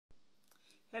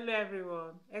Hello,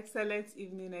 everyone. Excellent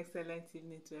evening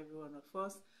to every one of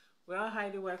us. We are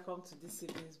highly welcome to this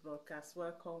evening's broadcast.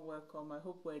 Welcome, welcome. I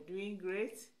hope we're doing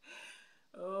great.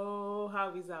 Oh,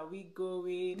 how is our week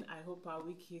going? I hope our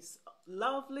week is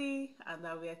lovely and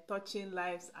that we're touching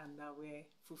lives and that we're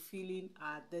fulfilling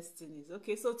our destinies.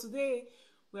 Okay, so today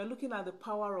we're looking at the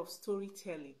power of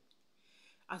storytelling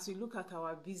as we look at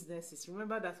our businesses.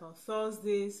 Remember that on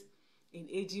Thursdays in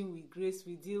Aging with Grace,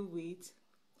 we deal with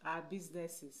our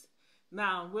businesses.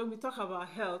 Now, when we talk about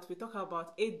health, we talk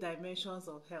about 8 dimensions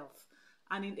of health.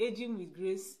 And in Aging with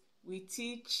Grace, we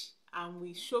teach and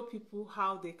we show people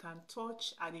how they can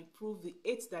touch and improve the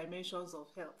 8 dimensions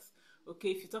of health. Okay,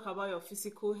 if you talk about your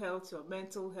physical health, your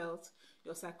mental health,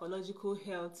 your psychological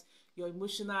health, your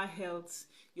emotional health,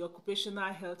 your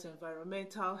occupational health,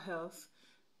 environmental health,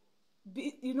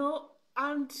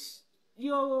 and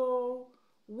your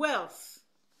wealth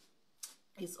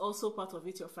is also part of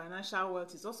it. Your financial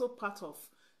wealth is also part of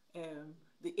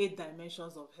the 8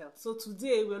 dimensions of health. So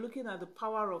today we're looking at the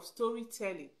power of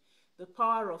storytelling. The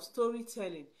power of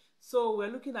storytelling. So we're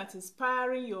looking at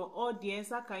inspiring your audience.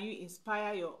 How can you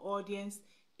inspire your audience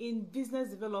in business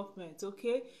development?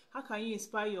 Okay, how can you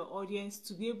inspire your audience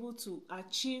to be able to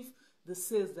achieve the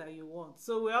sales that you want?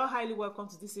 So we're all highly welcome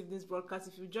to this evening's broadcast.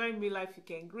 If you join me live, you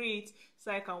can greet,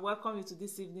 so I can welcome you to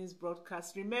this evening's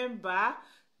broadcast. Remember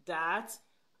that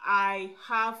I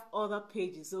have other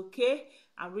pages. Okay,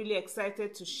 I'm really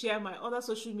excited to share my other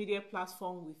social media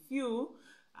platform with you,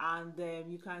 and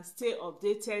you can stay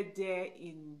updated there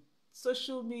in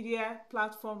social media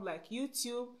platform like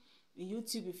YouTube. In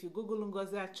YouTube, if you Google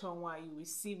Ngozi Achonwa, you will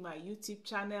see my YouTube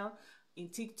channel. In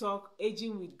TikTok,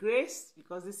 Aging with Grace,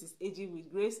 because this is Aging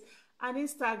with Grace. And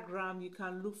Instagram, you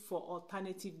can look for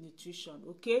Alternative Nutrition.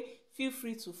 Okay, feel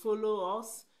free to follow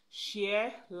us,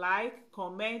 share, like,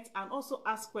 comment, and also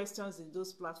ask questions in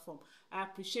those platforms. I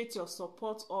appreciate your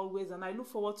support always, and I look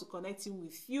forward to connecting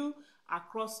with you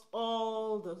across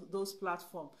all those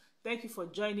platforms. Thank you for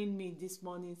joining me this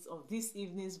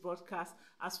evening's broadcast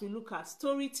as we look at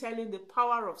storytelling, the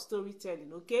power of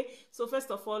storytelling. Okay, so first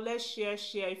of all, let's share.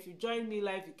 If you join me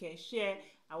live, you can share.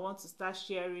 I want to start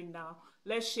sharing now.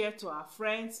 Let's share to our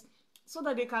friends so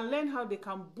that they can learn how they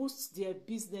can boost their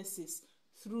businesses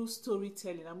through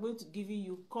storytelling. I'm going to give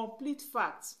you complete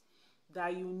facts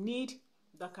that you need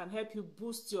that can help you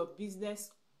boost your business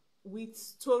with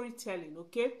storytelling.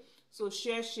 Okay, so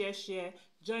share.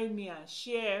 Join me and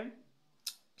share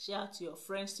out to your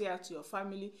friends, share out to your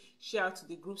family, share out to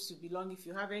the groups you belong. If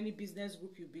you have any business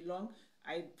group you belong,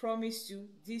 I promise you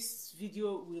this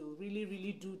video will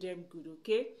really do them good.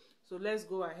 Okay, so let's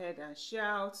go ahead and share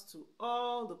out to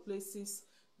all the places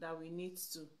that we need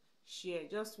to share.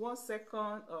 Just 1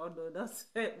 second, or no, not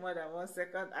more than 1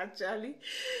 second actually.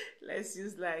 Let's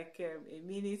use like a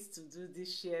minute to do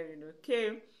this sharing.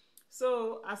 Okay,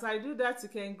 so as I do that, you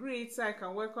can greet, so I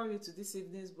can welcome you to this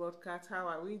evening's broadcast. How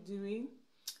are we doing?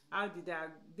 How did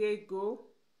our day go?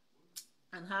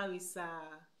 And how is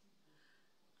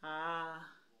our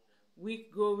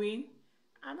week going?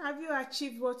 And have you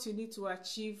achieved what you need to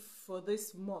achieve for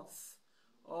this month?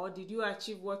 Or did you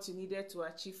achieve what you needed to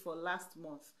achieve for last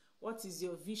month? What is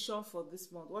your vision for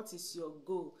this month? What is your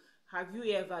goal? Have you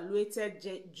evaluated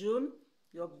June,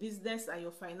 your business and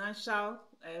your financial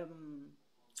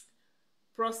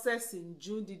process in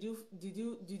June? Did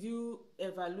you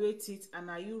evaluate it, and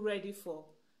are you ready for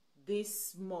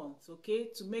this month? Okay,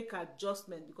 to make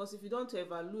adjustment, because if you don't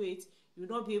evaluate, you'll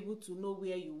not be able to know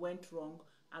where you went wrong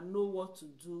and know what to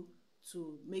do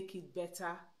to make it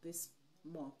better this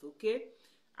month. Okay,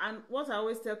 and what I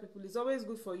always tell people is always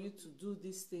good for you to do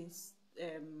these things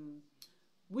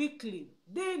weekly,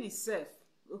 daily self.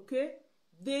 Okay,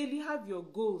 daily, have your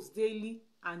goals daily,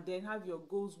 and then have your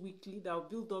goals weekly that will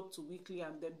build up to weekly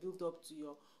and then build up to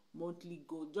your monthly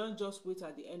goal. Don't just wait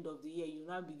at the end of the year. You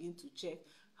now begin to check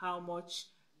how much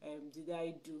did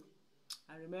I do.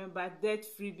 And remember,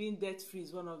 being debt free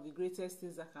is one of the greatest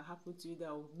things that can happen to you,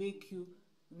 that will make you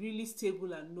really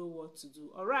stable and know what to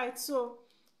do. All right, so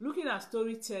looking at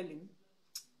storytelling,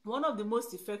 one of the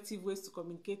most effective ways to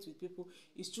communicate with people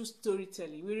is through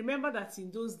storytelling. We remember that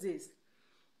in those days,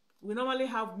 we normally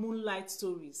have moonlight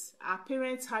stories. Our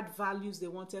parents had values they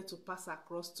wanted to pass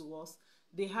across to us.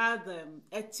 They had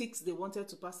ethics they wanted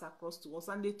to pass across to us,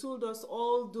 and they told us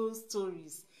all those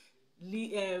stories.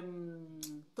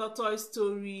 Tortoise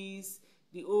stories,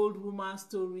 the old woman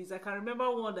stories. I can remember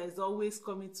one that is always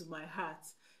coming to my heart.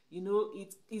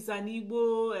 It is an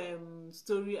Igbo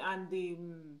story, and the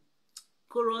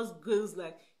chorus goes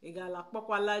like Igala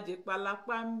papala je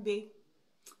palapambe,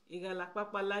 Igala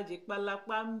papala je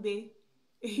palapambe,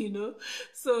 you know.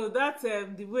 So that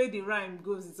the way the rhyme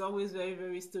goes is always very,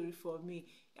 very story for me.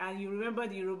 And you remember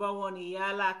the Yoruba one,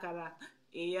 Iyala Akara,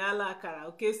 Iyala Akara.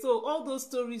 Okay, so all those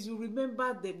stories, you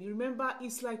remember them. You remember,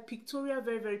 it's like pictorial,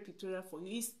 very, very pictorial for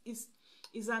you.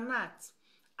 It's an art.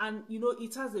 And you know,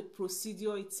 it has a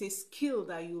procedure, it's a skill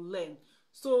that you learn.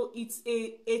 So it's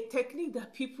a technique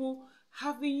that people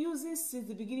have been using since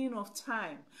the beginning of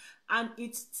time, and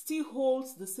it still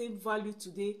holds the same value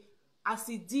today as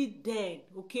it did then.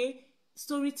 Okay,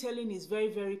 storytelling is very,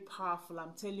 very powerful,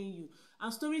 I'm telling you.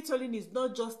 And storytelling is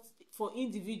not just for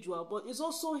individual, but it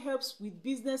also helps with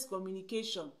business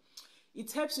communication.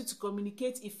 It helps you to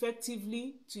communicate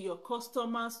effectively to your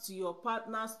customers, to your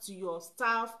partners, to your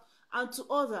staff, and to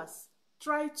others.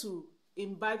 Try to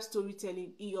imbibe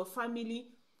storytelling in your family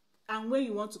and when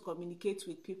you want to communicate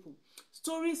with people.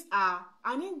 Stories are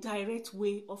an indirect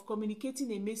way of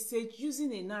communicating a message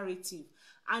using a narrative,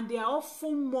 and they are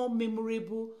often more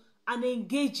memorable and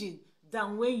engaging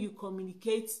than when you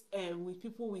communicate with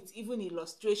people with even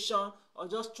illustration or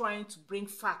just trying to bring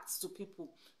facts to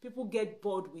people. People get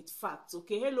bored with facts.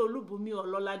 Okay, hello Lubumi or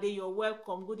Lolade, you're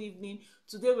welcome. Good evening.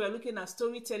 Today we're looking at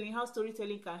storytelling, how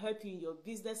storytelling can help you in your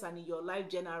business and in your life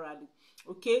generally.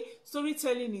 Okay,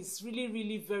 storytelling is really,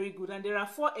 really very good, and there are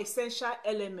 4 essential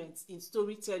elements in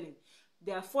storytelling.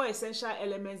 There are 4 essential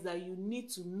elements that you need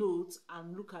to note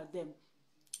and look at them.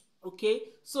 Okay,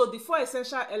 so the 4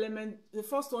 essential elements, the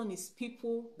first one is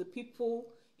people, the people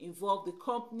involved, the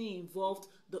company involved,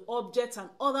 the objects and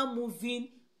other moving,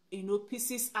 you know,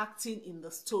 pieces acting in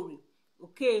the story.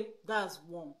 Okay, that's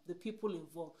one, the people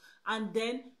involved. And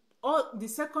then the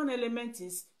second element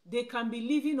is they can be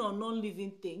living or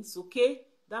non-living things. Okay,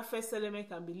 that first element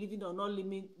can be living or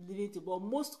non-living things, but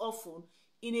most often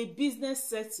in a business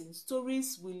setting,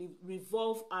 stories will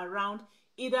revolve around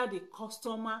either the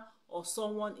customer or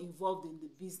someone involved in the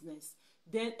business.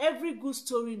 Then every good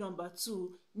story, number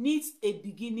 2, needs a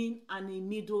beginning and a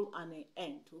middle and an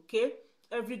end. Okay,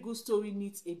 every good story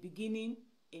needs a beginning,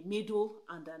 a middle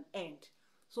and an end.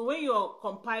 So when you're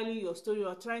compiling your story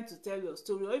or trying to tell your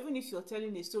story, or even if you're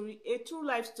telling a story, a true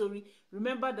life story,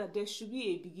 remember that there should be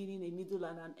a beginning, a middle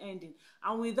and an ending.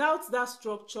 And without that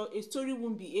structure, a story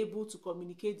won't be able to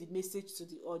communicate the message to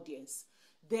the audience.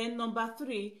 Then number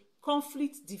 3,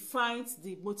 conflict defines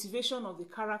the motivation of the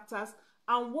characters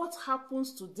and what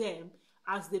happens to them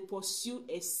as they pursue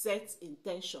a set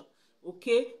intention.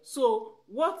 Okay, so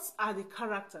what are the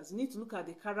characters? You need to look at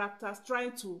the characters,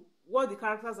 what the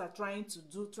characters are trying to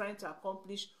do, trying to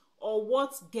accomplish, or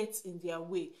what gets in their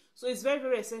way. So it's very,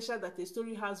 very essential that a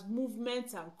story has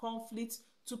movement and conflict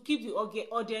to keep the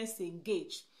audience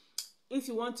engaged. If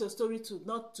you want your story to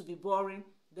not to be boring,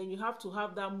 then you have to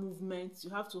have that movement,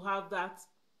 you have to have that,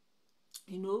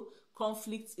 you know,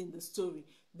 conflict in the story.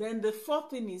 Then the 4th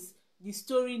thing is the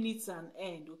story needs an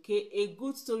end. Okay, a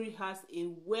good story has a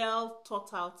well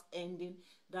thought out ending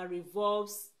that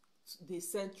revolves the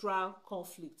central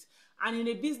conflict. And in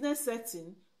a business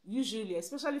setting, usually,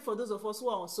 especially for those of us who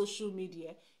are on social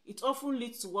media, it often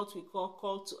leads to what we call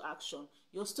call to action.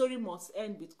 Your story must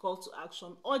end with call to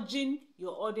action, urging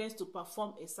your audience to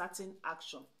perform a certain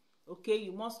action. Okay,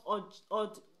 you must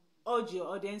urge your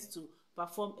audience to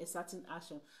perform a certain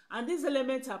action. And these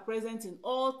elements are present in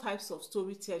all types of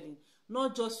storytelling,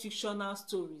 not just fictional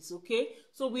stories. Okay,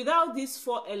 so without these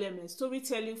 4 elements,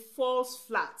 storytelling falls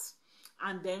flat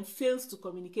and then fails to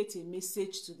communicate a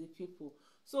message to the people.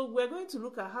 So we're going to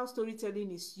look at how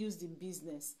storytelling is used in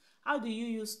business. How do you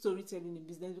use storytelling in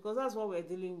business? Because that's what we're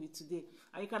dealing with today.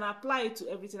 And you can apply it to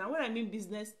everything. And when I mean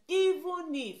business,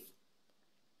 even if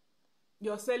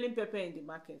you're selling pepper in the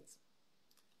market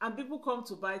and people come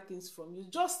to buy things from you,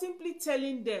 just simply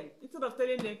telling them, instead of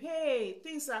telling them, hey,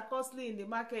 things are costly in the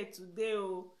market today,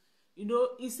 oh, you know,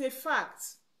 it's a fact.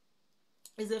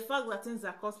 It's a fact that things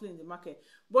are costly in the market.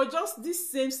 But just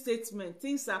this same statement,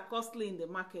 things are costly in the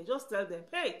market, just tell them,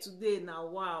 hey, today now,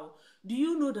 wow, do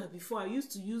you know that before I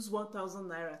used to use 1,000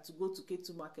 naira to go to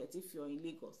Ketu Market if you're in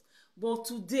Lagos? But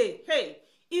today, hey,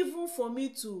 even for me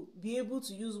to be able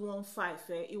to use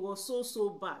 1,500, it was so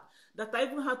bad that I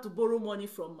even had to borrow money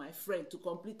from my friend to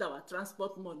complete our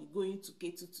transport money going to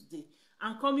Ketu today.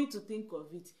 And coming to think of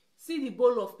it, see the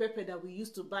bowl of pepper that we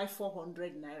used to buy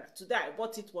 400 naira. Today I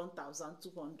bought it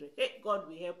 1,200. Hey, God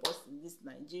will help us in this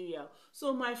Nigeria.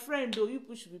 So my friend, though, you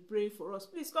people should be praying for us.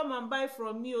 Please come and buy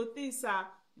from me. Oh, things are,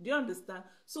 do you understand?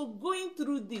 So going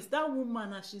through this, that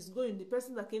woman as she's going, the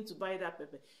person that came to buy that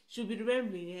pepper, she'll be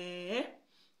remembering,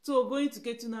 so going to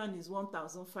Ketu now is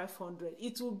 1,500.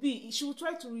 It will be, she will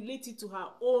try to relate it to her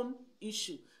own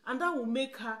issue. And that will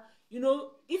make her, You know,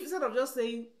 if instead of just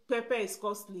saying pepper is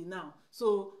costly now,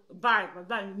 so buy, but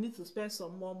then you need to spend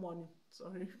some more money.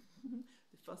 Sorry,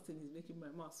 the first thing is making my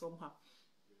mouth somehow.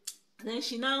 And then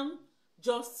she now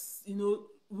just, you know,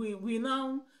 we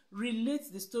now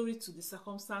relate the story to the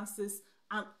circumstances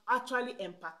and actually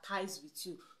empathize with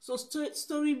you. So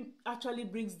story actually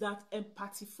brings that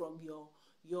empathy from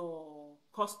your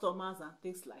customers and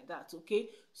things like that. Okay,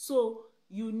 so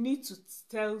you need to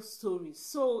tell stories.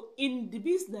 So in the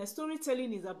business,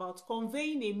 storytelling is about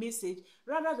conveying a message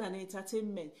rather than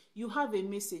entertainment. You have a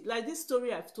message, like this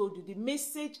story I've told you. The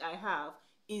message I have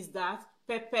is that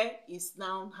pepper is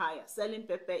now higher. Selling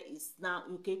pepper is now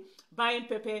okay. Buying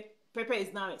pepper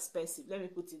is now expensive. Let me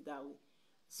put it that way.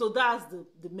 So that's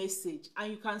the message.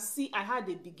 And you can see I had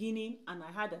a beginning and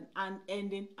I had an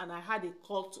ending and I had a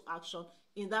call to action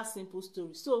in that simple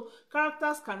story. So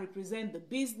characters can represent the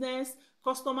business,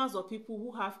 customers, or people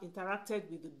who have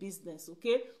interacted with the business.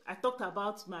 Okay, I talked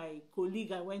about my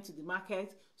colleague I went to the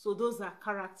market, so those are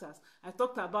characters. I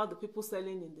talked about the people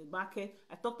selling in the market.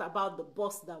 I talked about the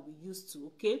boss that we used to.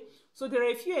 Okay, so there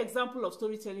are a few examples of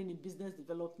storytelling in business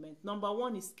development. Number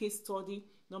 1 is case study.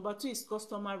 Number 2 is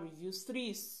customer reviews.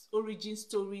 3 is origin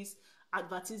stories,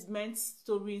 advertisement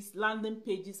stories, landing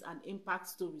pages, and impact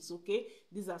stories. Okay,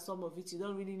 these are some of it. You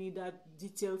don't really need that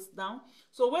details down.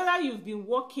 So whether you've been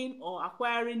working or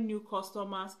acquiring new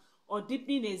customers or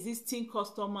deepening existing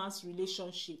customers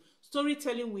relationship,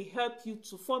 storytelling will help you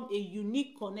to form a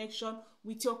unique connection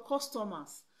with your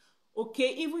customers.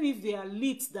 Okay, even if they are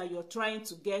leads that you're trying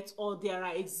to get, or there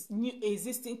are new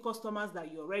existing customers that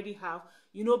you already have,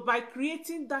 you know, by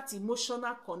creating that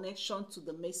emotional connection to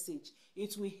the message,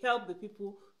 it will help the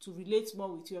people to relate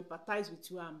more with you, empathize with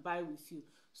you, and buy with you.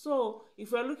 So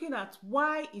if we're looking at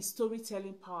why is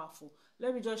storytelling powerful,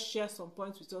 let me just share some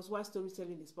points with us why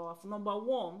storytelling is powerful. Number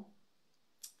 1,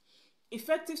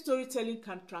 effective storytelling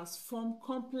can transform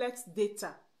complex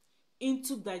data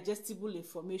into digestible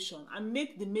information and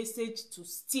make the message to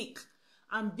stick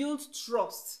and build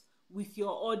trust with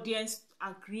your audience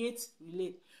and create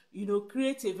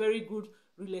a very good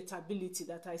relatability.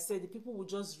 That I said, the people will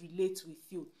just relate with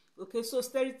you. Okay, so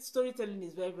storytelling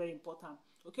is very, very important.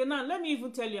 Okay, now let me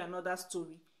even tell you another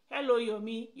story. Hello,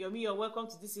 Yomi, you're welcome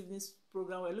to this evening's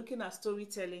program. We're looking at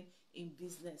storytelling in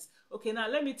business. Okay, now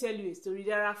let me tell you a story.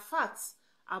 There are facts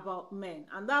about men,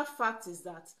 and that fact is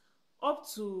that up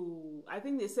to, I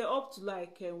think they say up to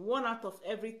like 1 out of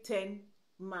every 10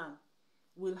 man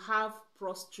will have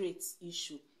prostate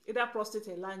issue, either prostate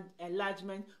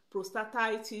enlargement,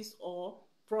 prostatitis, or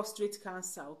prostate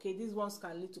cancer. Okay, these ones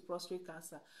can lead to prostate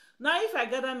cancer. Now if I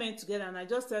gather men together and I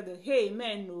just tell them, hey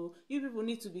men, no, you people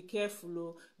need to be careful,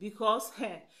 oh, because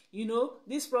you know,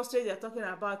 this prostate they're talking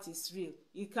about is real.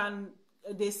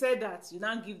 They say that, you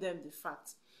now give them the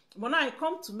facts. But now I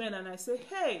come to men and I say,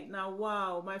 hey, now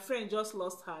wow, my friend just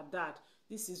lost her dad.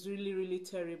 This is really, really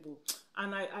terrible.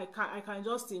 And I can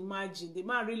just imagine the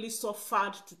man really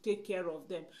suffered to take care of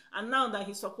them. And now that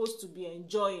he's supposed to be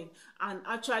enjoying and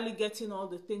actually getting all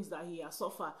the things that he has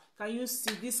suffered, can you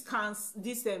see this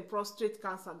prostate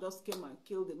cancer just came and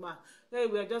killed the man? Hey,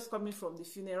 we are just coming from the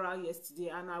funeral yesterday,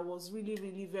 and I was really,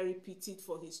 really very pitied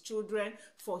for his children,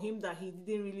 for him that he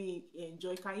didn't really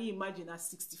enjoy. Can you imagine at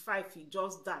 65 he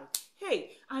just died?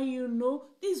 Hey, and you know,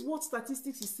 this is what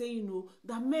statistics is saying, you know,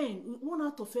 that men, 1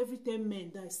 out of every 10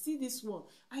 men that see this one.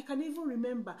 I can even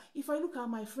remember, if I look at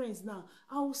my friends now,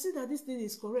 I will see that this thing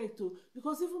is correct too,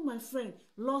 because even my friend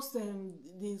lost the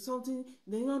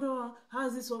other one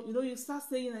has this one. You know, you start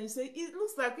saying and you say, it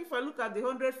looks like if I look at the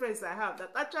 100 friends I have,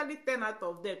 that actually 10 out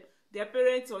of them, their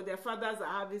parents or their fathers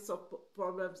are having some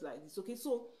problems like this. Okay,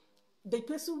 so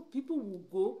people will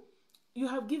go. You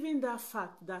have given that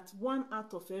fact that 1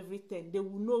 out of every 10, they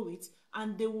will know it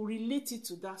and they will relate it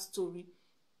to that story.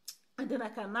 And then I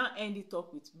can now end it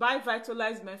up with, buy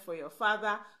Vitalize Men for your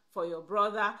father, for your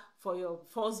brother, for your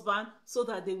husband, so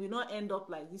that they will not end up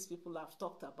like these people I've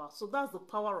talked about. So that's the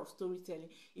power of storytelling.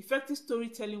 Effective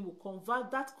storytelling will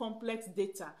convert that complex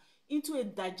data into a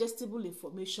digestible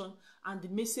information, and the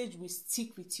message will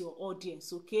stick with your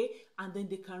audience, okay? And then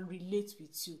they can relate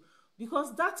with you.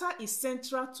 Because data is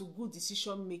central to good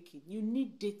decision making. You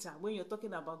need data when you're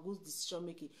talking about good decision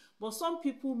making. But some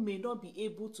people may not be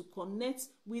able to connect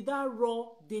with that raw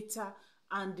data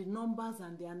and the numbers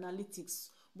and the analytics.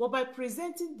 But by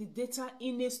presenting the data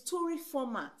in a story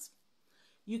format,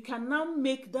 you can now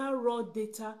make that raw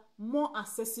data more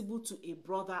accessible to a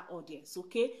broader audience,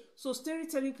 okay? So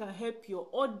storytelling can help your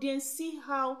audience see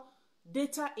how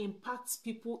data impacts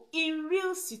people in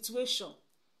real situations.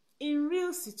 In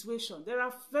real situation, there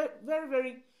are very,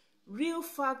 very real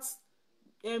facts,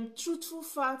 truthful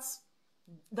facts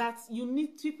that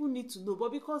people need to know.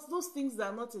 But because those things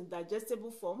are not in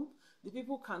digestible form, the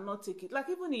people cannot take it. Like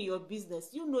even in your business,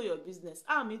 you know your business.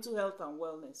 I'm into health and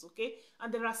wellness, okay?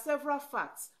 And there are several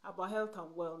facts about health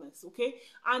and wellness, okay?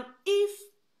 And if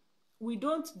we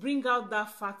don't bring out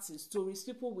that facts in stories,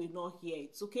 people will not hear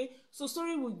it, okay? So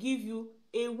story will give you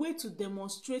a way to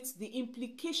demonstrate the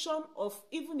implication of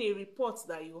even a report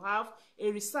that you have,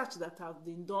 a research that has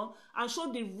been done, and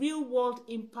show the real world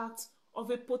impact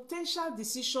of a potential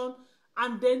decision,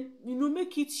 and then,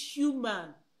 make it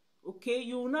human, okay?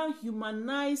 You will now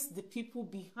humanize the people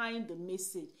behind the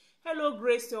message. Hello,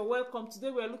 Grace, you're welcome.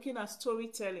 Today we're looking at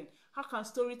storytelling. How can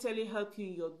storytelling help you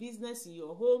in your business, in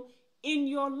your home, in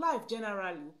your life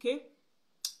generally, okay?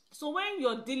 So when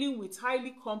you're dealing with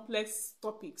highly complex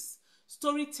topics,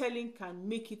 storytelling can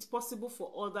make it possible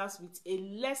for others with a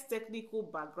less technical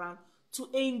background to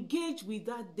engage with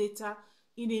that data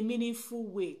in a meaningful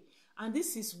way. And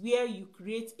this is where you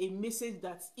create a message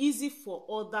that's easy for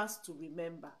others to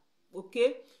remember,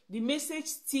 okay? The message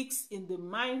sticks in the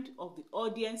mind of the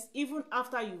audience even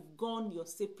after you've gone your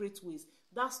separate ways.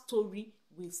 That story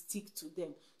will stick to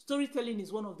them. Storytelling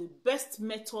is one of the best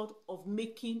methods of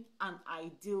making an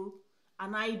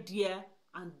idea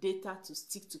and data to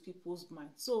stick to people's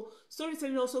minds. So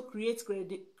storytelling also creates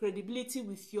credibility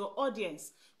with your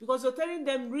audience, because you're telling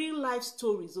them real life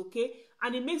stories, okay?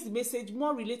 And it makes the message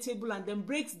more relatable, and then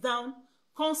breaks down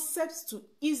concepts to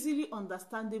easily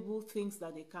understandable things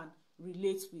that they can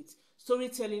relate with.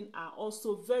 Storytelling are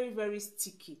also very, very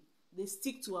sticky. They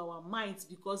stick to our minds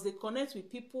because they connect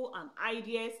with people and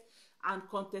ideas and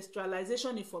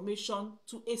contextualization information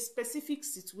to a specific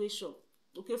situation.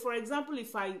 Okay, for example,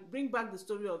 if I bring back the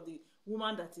story of the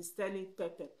woman that is selling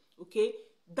pepper, okay,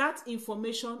 that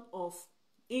information of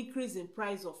increase in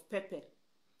price of pepper,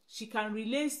 she can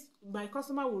relate, my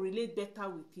customer will relate better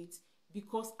with it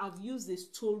because I've used a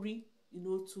story,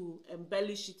 to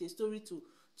embellish it, a story to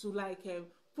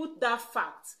put that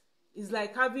fact. It's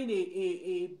like having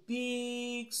a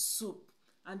big soup,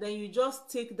 and then you just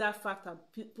take that fact and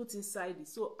put inside it.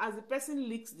 So as the person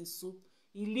licks the soup,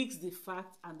 he licks the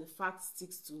fact, and the fact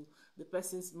sticks to the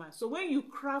person's mind. So when you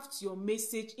craft your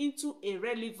message into a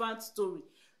relevant story,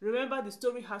 remember the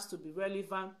story has to be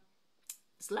relevant.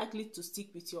 It's likely to stick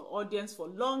with your audience for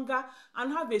longer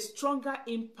and have a stronger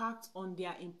impact on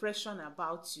their impression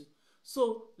about you.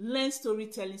 So learn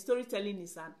storytelling. Storytelling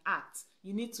is an art.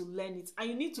 You need to learn it, and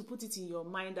you need to put it in your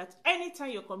mind that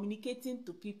anytime you're communicating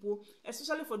to people,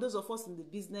 especially for those of us in the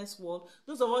business world,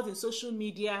 those of us in social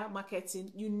media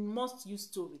marketing, you must use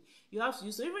story. You have to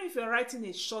use, so even if you're writing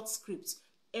a short script,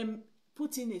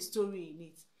 put in a story in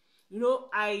it.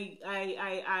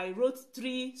 I wrote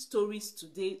 3 stories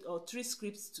today, or 3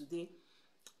 scripts today,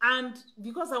 and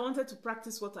because I wanted to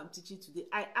practice what I'm teaching today,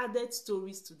 I added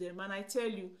stories to them, and I tell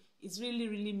you, it's really,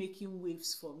 really making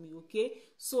waves for me, okay?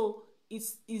 So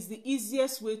it's the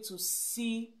easiest way to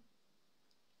see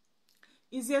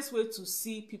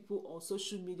people on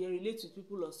social media, relate with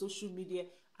people on social media,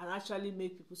 and actually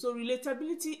make people. So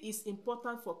relatability is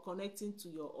important for connecting to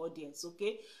your audience,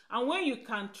 okay? And when you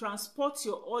can transport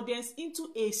your audience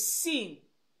into a scene,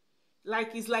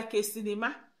 like it's like a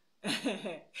cinema,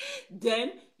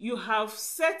 then you have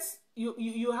set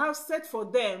for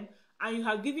them, and you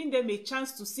have given them a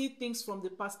chance to see things from the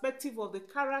perspective of the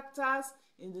characters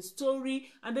in the story,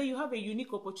 and then you have a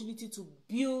unique opportunity to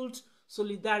build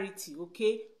solidarity,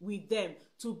 okay, with them,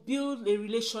 to build a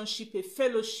relationship, a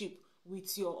fellowship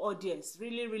with your audience.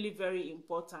 Really, really very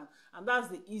important. And that's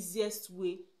the easiest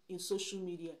way in social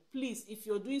media. Please, if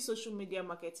you're doing social media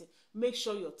marketing, make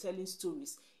sure you're telling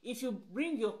stories. If you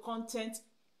bring your content,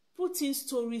 put in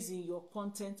stories in your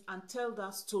content and tell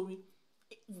that story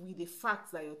with the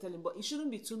facts that you're telling. But it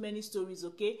shouldn't be too many stories,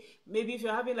 okay? Maybe if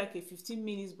you're having like a 15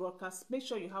 minutes broadcast, make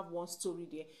sure you have 1 story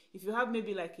there. If you have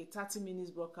maybe like a 30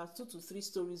 minutes broadcast, 2 to 3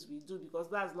 stories will do, because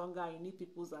that's longer and you need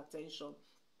people's attention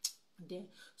there.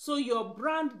 So your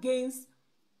brand gains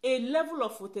a level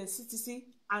of authenticity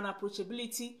and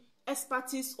approachability,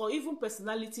 expertise, or even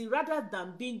personality, rather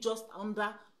than being just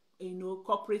under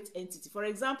corporate entity. For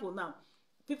example, now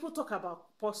people talk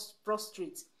about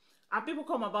prostrate, and people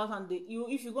come about, and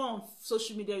if you go on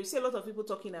social media, you see a lot of people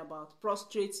talking about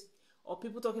prostrate, or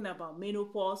people talking about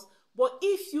menopause. But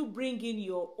if you bring in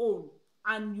your own,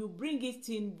 and you bring it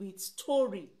in with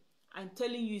story, I'm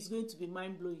telling you, it's going to be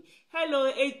mind-blowing.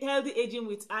 Hello, Healthy Aging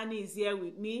with Annie is here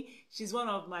with me. She's one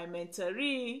of my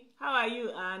mentorees. How are you,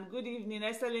 Anne? Good evening,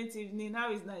 excellent evening.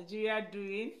 How is Nigeria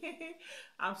doing?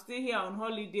 I'm still here on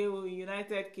holiday in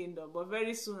United Kingdom, but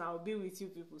very soon I'll be with you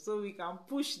people, so we can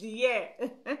push the year.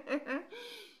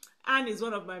 Anne is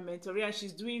one of my mentoree and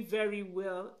she's doing very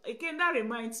well. Again, that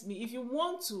reminds me, if you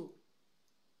want to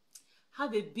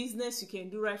have a business you can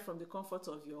do right from the comfort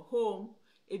of your home,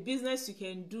 a business you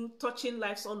can do touching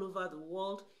lives all over the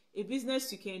world, a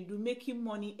business you can do making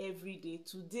money every day.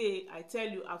 Today, I tell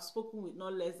you, I've spoken with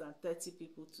not less than 30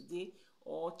 people today,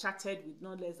 or chatted with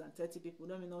not less than 30 people.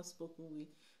 Let me not spoken with,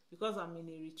 because I'm in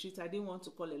a retreat. I didn't want to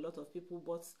call a lot of people,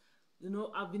 but you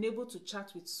know, I've been able to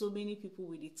chat with so many people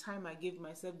with the time I gave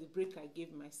myself, the break I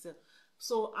gave myself.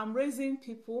 So I'm raising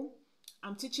people.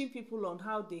 I'm teaching people on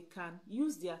how they can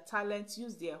use their talents,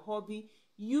 use their hobby,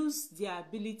 use their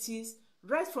abilities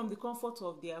right from the comfort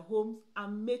of their homes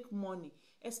and make money,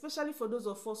 especially for those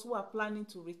of us who are planning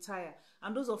to retire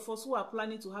and those of us who are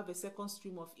planning to have a second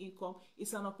stream of income.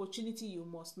 It's an opportunity you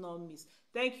must not miss.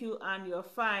 Thank you, and you're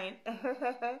fine.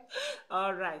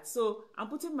 All right, so I'm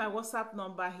putting my WhatsApp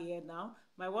number here now.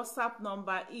 My WhatsApp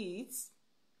number is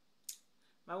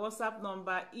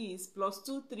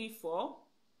 +234,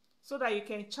 so that you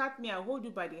can chat me. I'll hold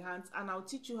you by the hands and I'll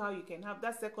teach you how you can have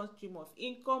that second stream of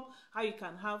income, how you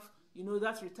can have, you know,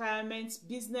 that retirement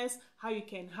business, how you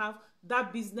can have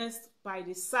that business by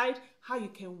the side, how you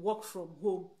can work from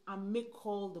home and make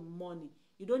all the money.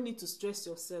 You don't need to stress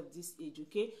yourself this age,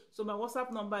 okay? So my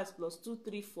WhatsApp number is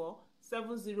 +234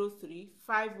 703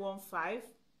 515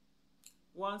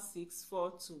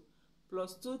 1642.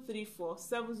 +234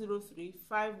 703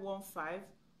 515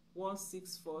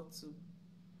 1642.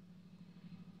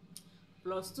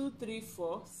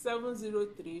 +234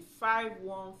 703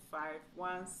 515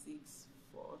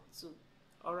 1642.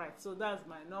 All right, so that's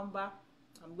my number.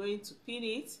 I'm going to pin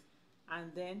it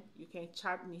and then you can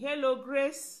chat me. Hello,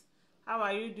 Grace. How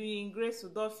are you doing? Grace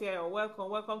Udofia, you're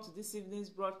welcome. Welcome to this evening's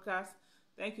broadcast.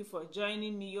 Thank you for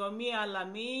joining me. Yomi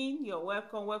Alamin, you're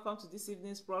welcome. Welcome to this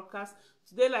evening's broadcast.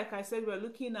 Today, like I said, we're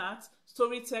looking at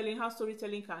storytelling, how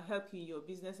storytelling can help you in your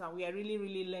business, and we are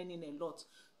really learning a lot.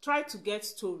 Try to get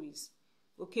stories.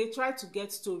 Okay, try to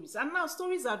get stories. And now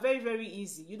stories are very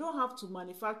easy. You don't have to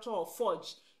manufacture or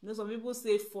forge. You know, some people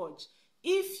say forge.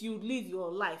 If you live your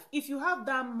life, if you have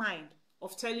that mind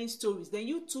of telling stories, then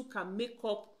you too can make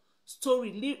up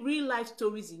real life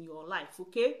stories in your life.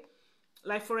 Okay,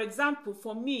 like for example,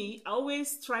 for me, I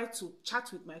always try to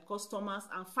chat with my customers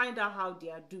and find out how they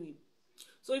are doing.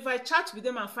 So if I chat with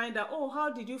them and find out, oh,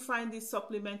 how did you find this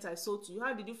supplement I sold to you?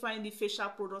 How did you find the facial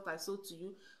product I sold to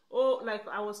you? Oh, like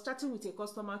I was chatting with a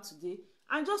customer today,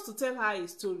 and just to tell her a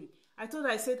story, I told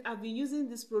her, I said, I've been using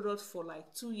this product for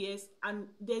like 2 years and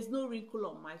there's no wrinkle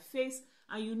on my face.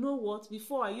 And you know what?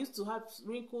 Before I used to have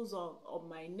wrinkles on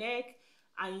my neck,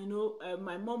 and you know,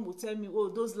 my mom would tell me, oh,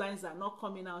 those lines are not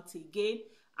coming out again.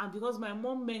 And because my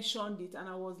mom mentioned it, and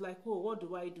I was like, oh, what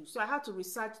do I do? So I had to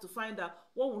research to find out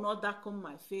what will not darken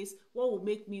my face, what will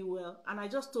make me well. And I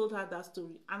just told her that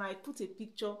story, and I put a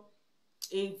picture,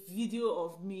 a video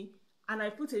of me, and I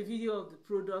put a video of the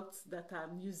products that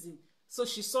I'm using. So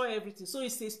she saw everything. So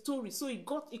it's a story. So it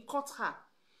caught her.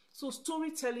 So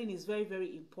storytelling is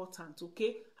very important,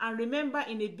 okay? And remember,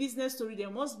 in a business story, there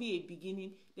must be a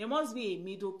beginning, there must be a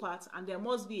middle part, and there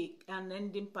must be an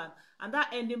ending part. And that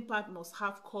ending part must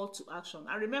have call to action.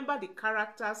 And remember the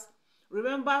characters,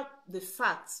 remember the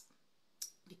facts,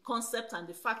 the concept and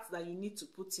the facts that you need to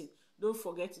put in. Don't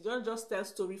forget it. Don't just tell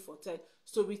story for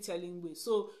storytelling way.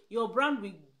 So your brand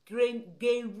will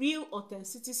gain real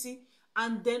authenticity,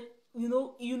 and then you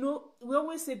know we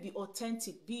always say be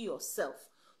authentic, be yourself.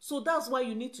 So that's why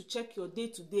you need to check your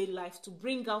day-to-day life to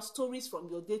bring out stories from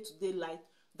your day-to-day life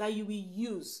that you will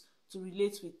use to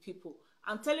relate with people.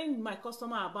 I'm telling my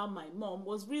customer about my mom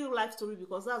was real life story,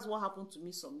 because that's what happened to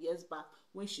me some years back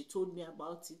when she told me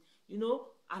about it, you know,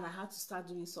 and I had to start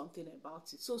doing something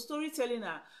about it. So storytelling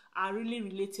are really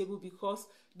relatable because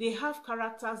they have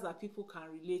characters that people can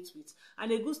relate with.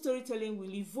 And a good storytelling will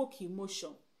evoke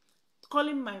emotion.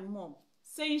 Calling my mom,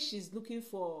 saying she's looking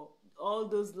for all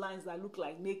those lines that look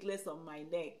like necklace on my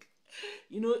neck.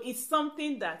 You know, it's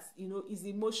something that, you know, is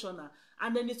emotional.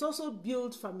 And then it also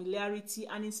builds familiarity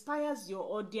and inspires your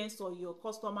audience or your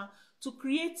customer to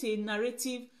create a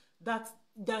narrative that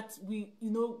we,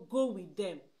 you know, go with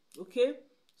them. Okay?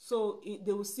 So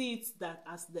they will see it that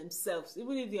as themselves.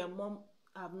 Even if their mom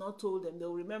have not told them, they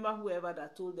will remember whoever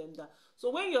that told them that. So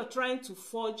when you're trying to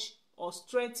forge or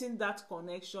strengthen that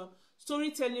connection,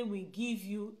 storytelling will give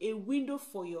you a window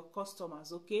for your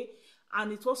customers, okay?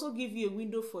 And it also give you a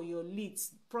window for your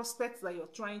leads, prospects that you're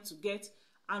trying to get,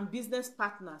 and business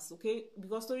partners, okay?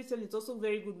 Because storytelling is also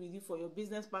very good with you for your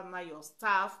business partner, your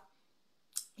staff,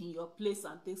 in your place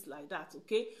and things like that,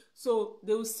 okay? So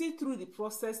they will see through the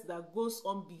process that goes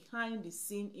on behind the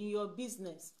scene in your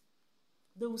business.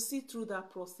 they will see through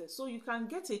that process. So you can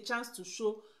get a chance to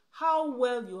show how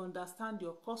well you understand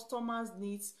your customers'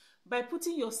 needs by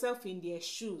putting yourself in their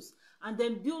shoes and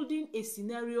then building a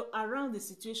scenario around the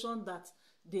situation that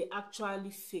they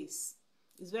actually face.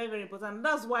 It's very, very important. And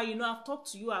that's why, I've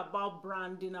talked to you about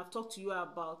branding, I've talked to you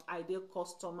about ideal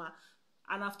customer,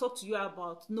 and I've talked to you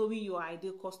about knowing your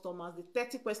ideal customers, the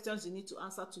 30 questions you need to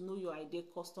answer to know your ideal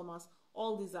customers.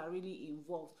 All these are really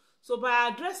involved. So by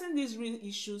addressing these real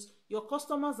issues your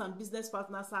customers and business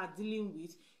partners are dealing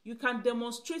with, you can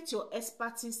demonstrate your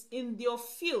expertise in your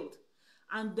field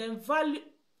and then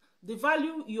the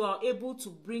value you are able to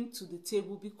bring to the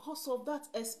table because of that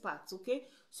expert, okay?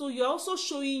 So you're also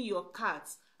showing your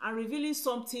cards and revealing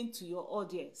something to your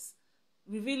audience,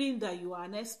 revealing that you are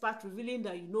an expert, revealing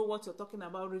that you know what you're talking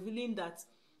about, revealing that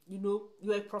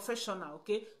you're a professional,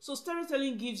 okay? So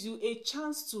storytelling gives you a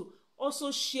chance to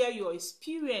also share your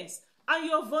experience and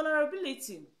your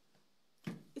vulnerability.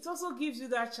 It also gives you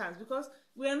that chance because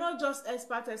we are not just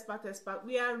expert.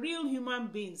 We are real human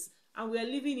beings and we are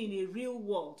living in a real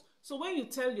world. So when you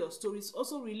tell your stories,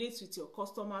 also relates with your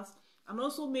customers and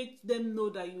also make them know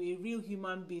that you're a real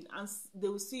human being and they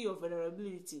will see your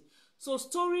vulnerability. So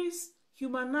stories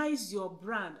humanize your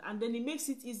brand and then it makes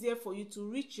it easier for you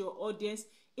to reach your audience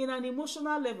in an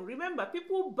emotional level. Remember,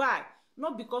 people buy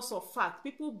not because of fact.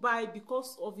 People buy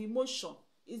because of emotion.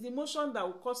 It's emotion that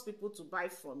will cause people to buy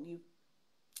from you.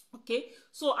 Okay,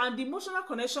 so and the emotional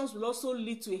connections will also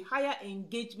lead to a higher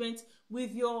engagement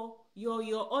with your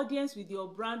audience, with your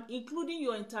brand, including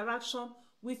your interaction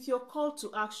with your call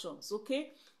to actions.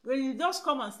 Okay, when you just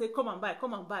come and say come and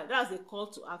buy, that's a call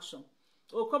to action.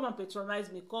 Oh, come and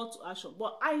patronize me, call to action.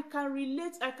 But I can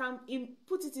relate, I can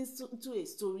put it into a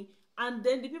story, and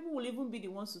then the people will even be the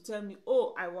ones to tell me,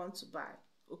 oh, I want to buy.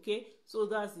 Okay, so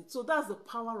that's it. So that's the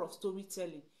power of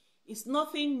storytelling. It's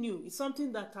nothing new. It's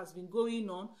something that has been going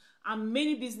on, and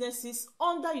many businesses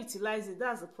underutilize it.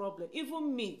 That's the problem.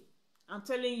 Even me, I'm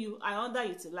telling you, I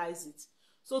underutilize it.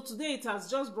 So today it has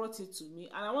just brought it to me,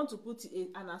 and I want to put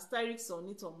an asterisk on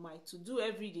it on my to-do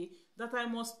every day that I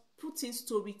must put in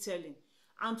storytelling.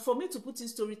 And for me to put in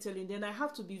storytelling, then I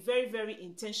have to be very, very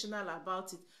intentional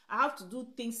about it. I have to do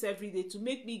things every day to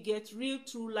make me get real,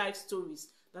 true life stories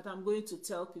that I'm going to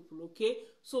tell people, okay?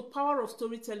 So power of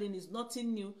storytelling is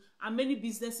nothing new, and many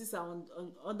businesses are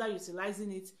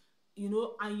underutilizing it,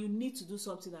 and you need to do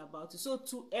something about it. So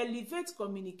to elevate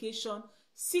communication,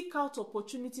 seek out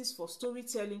opportunities for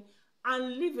storytelling,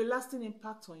 and leave a lasting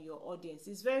impact on your audience.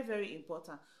 It's very, very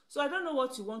important. So I don't know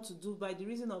what you want to do by the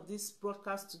reason of this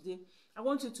broadcast today. I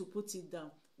want you to put it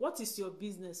down. What is your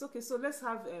business? Okay, so let's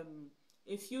have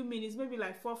a few minutes, maybe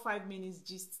like 4 or 5 minutes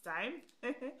gist time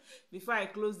before I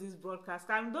close this broadcast.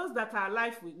 And those that are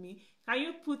live with me, can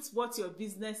you put what your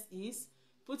business is?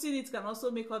 Putting it can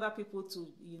also make other people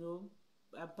to,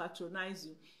 patronize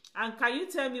you. And can you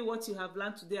tell me what you have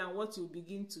learned today and what you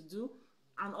begin to do?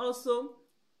 And also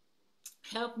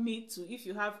help me to, if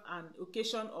you have an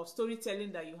occasion of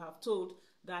storytelling that you have told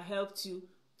that helped you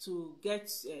to get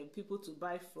people to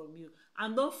buy from you.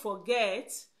 And don't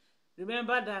forget,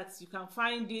 remember that you can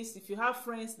find this, if you have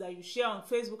friends that you share on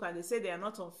Facebook and they say they are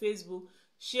not on Facebook,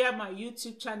 share my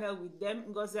YouTube channel with them,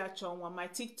 Ngozi Achonwa, my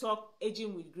TikTok,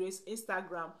 Aging with Grace,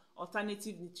 Instagram,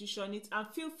 Alternative Nutritionist, and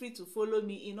feel free to follow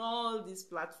me in all these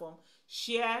platforms.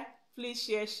 Share, please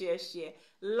share.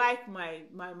 Like my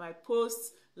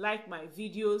posts, like my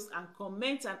videos, and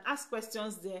comment and ask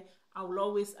questions there. I will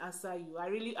always answer you. I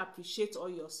really appreciate all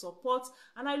your support,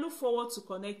 and I look forward to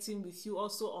connecting with you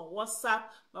also on WhatsApp.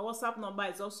 My WhatsApp number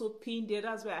is also pinned there.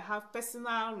 That's where I have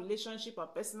personal relationship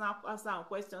and personal answer and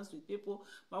questions with people.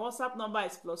 My WhatsApp number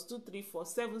is +234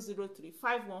 703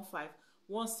 515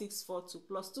 1642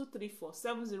 +234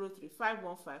 703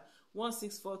 515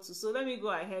 1642. So let me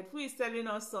go ahead. Who is telling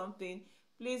us something?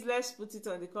 Please, let's put it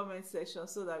on the comment section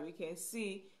so that we can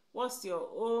see what's your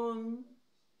own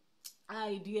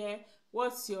idea,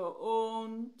 what's your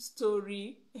own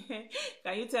story.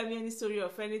 Can you tell me any story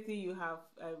of anything you have,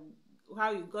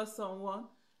 how you got someone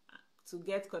to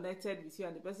get connected with you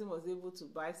and the person was able to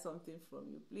buy something from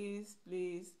you?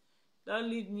 Please don't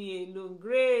leave me alone.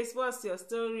 Grace, what's your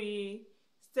story?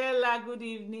 Stella, good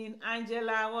evening.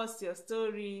 Angela, what's your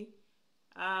story?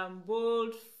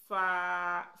 Bold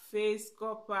Face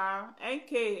Copper.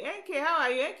 NK, how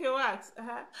are you? NK, what?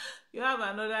 You have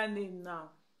another name now.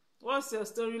 What's your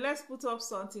story? Let's put up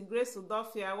something. Grace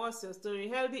Udofia, what's your story?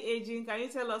 Healthy aging. Can you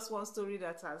tell us one story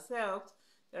that has helped?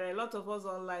 There are a lot of us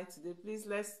online today. Please,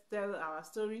 let's tell our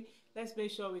story. Let's make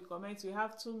sure we comment. We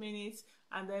have 2 minutes,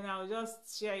 and then I'll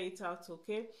just share it out,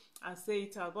 okay? And say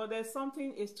it out. But there's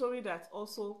something, a story that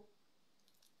also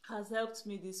has helped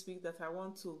me this week that I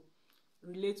want to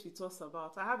relate with us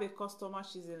about. I have a customer,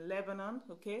 she's in Lebanon,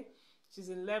 okay? She's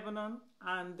in Lebanon,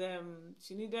 and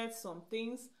she needed some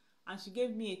things, and she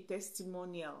gave me a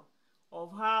testimonial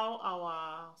of how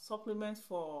our supplement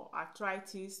for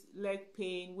arthritis, leg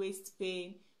pain, waist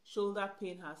pain, shoulder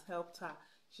pain has helped her.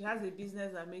 She has a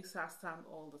business that makes her stand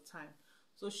all the time.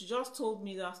 So she just told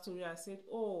me that story. I said,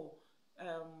 oh,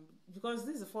 because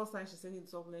this is the first time she's taking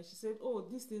supplement, she said, oh,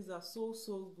 these things are so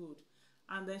good.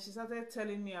 And then she started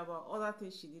telling me about other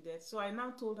things she needed. So I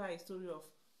now told her a story of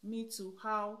me too,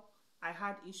 how I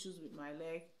had issues with my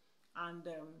leg, and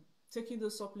taking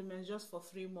those supplements just for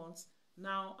 3 months.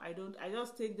 Now I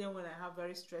just take them when I have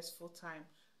very stressful time,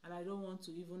 and I don't want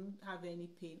to even have any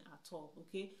pain at all.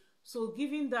 Okay, so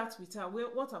giving that with her,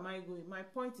 what am I going? My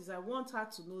point is, I want her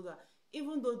to know that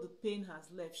even though the pain has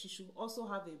left, she should also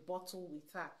have a bottle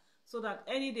with her, so that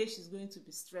any day she's going to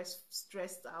be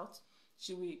stressed out,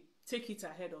 she will take it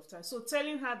ahead of time. So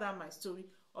telling her that my story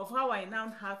of how I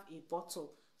now have a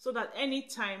bottle, so that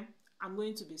anytime I'm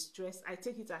going to be stressed, I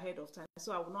take it ahead of time,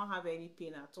 so I will not have any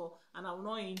pain at all, and I will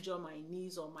not injure my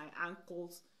knees or my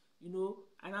ankles, you know.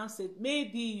 And I said,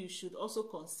 maybe you should also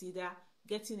consider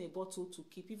getting a bottle to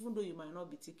keep, even though you might not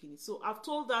be taking it. So I've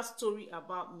told that story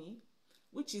about me,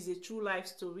 which is a true life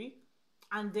story,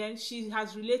 and then she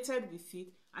has related with it,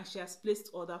 and she has placed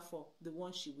order for the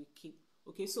one she will keep.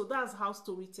 Okay, so that's how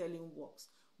storytelling works.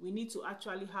 We need to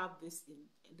actually have this in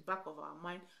the back of our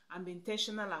mind and be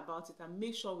intentional about it, and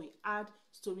make sure we add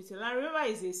storytelling. And remember,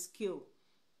 it's a skill.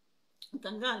 You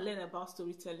can go and learn about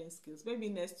storytelling skills. Maybe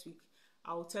next week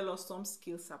I will tell us some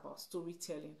skills about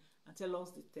storytelling and tell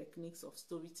us the techniques of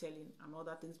storytelling and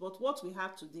other things. But what we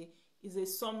have today is a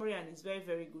summary, and it's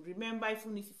very good. Remember,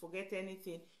 even if you forget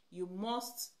anything, you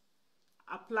must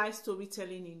apply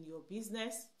storytelling in your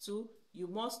business too. You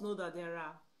must know that there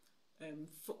are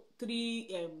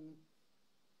three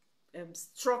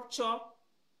structure: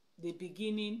 the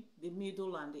beginning, the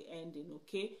middle, and the ending.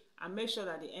 Okay, and make sure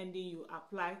that the ending you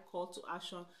apply call to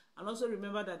action, and also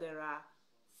remember that there are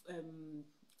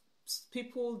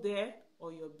people there,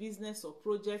 or your business or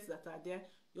projects that are there.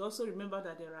 You also remember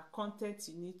that there are contents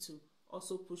you need to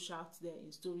also push out there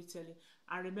in storytelling.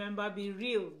 And remember, be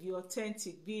real, be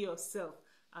authentic, be yourself,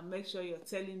 and make sure you're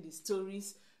telling the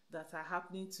stories that are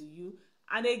happening to you.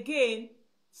 And again,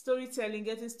 storytelling,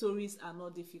 getting stories are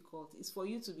not difficult. It's for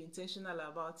you to be intentional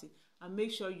about it, and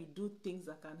make sure you do things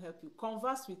that can help you.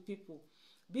 Converse with people.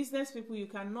 Business people, you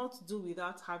cannot do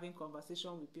without having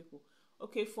conversation with people.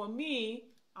 Okay, for me,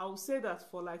 I will say that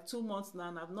for like 2 months now,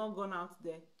 and I've not gone out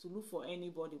there to look for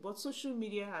anybody, but social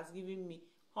media has given me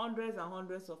hundreds and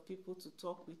hundreds of people to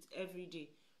talk with every day.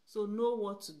 So know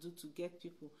what to do to get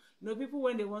people. You know, people,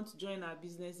 when they want to join our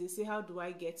business, they say, how do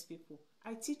I get people?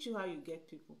 I teach you how you get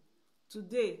people.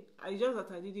 Today, I just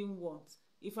that I didn't want.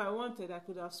 If I wanted, I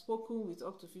could have spoken with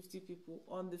up to 50 people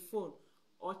on the phone,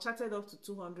 or chatted up to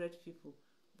 200 people.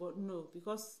 But no,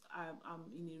 because I'm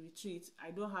in a retreat,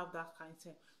 I don't have that kind of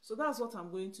time. So that's what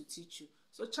I'm going to teach you.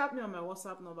 So chat me on my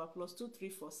WhatsApp number,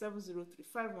 +234 703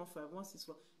 515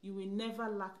 164. You will never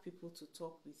lack people to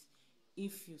talk with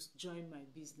if you join my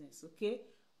business. Okay,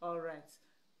 all right.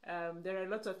 There are a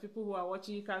lot of people who are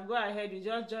watching. You can go ahead, you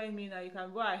just join me now. You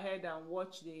can go ahead and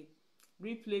watch the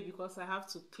replay, because I have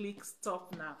to click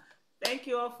stop now. Thank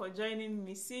you all for joining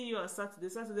me. See you on Saturday.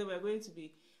 Saturday we're going to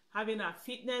be having a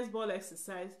fitness ball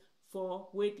exercise for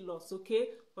weight loss. Okay,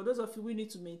 for those of you who need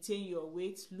to maintain your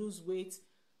weight, lose weight,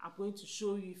 I'm going to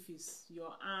show you if it's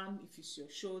your arm, if it's your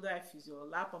shoulder, if it's your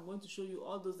lap. I'm going to show you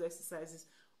all those exercises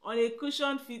on a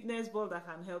cushioned fitness ball that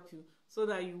can help you, so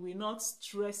that you will not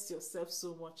stress yourself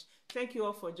so much. Thank you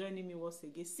all for joining me once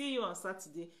again. See you on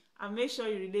Saturday, and make sure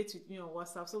you relate with me on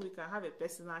WhatsApp so we can have a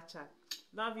personal chat.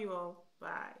 Love you all.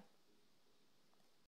 Bye.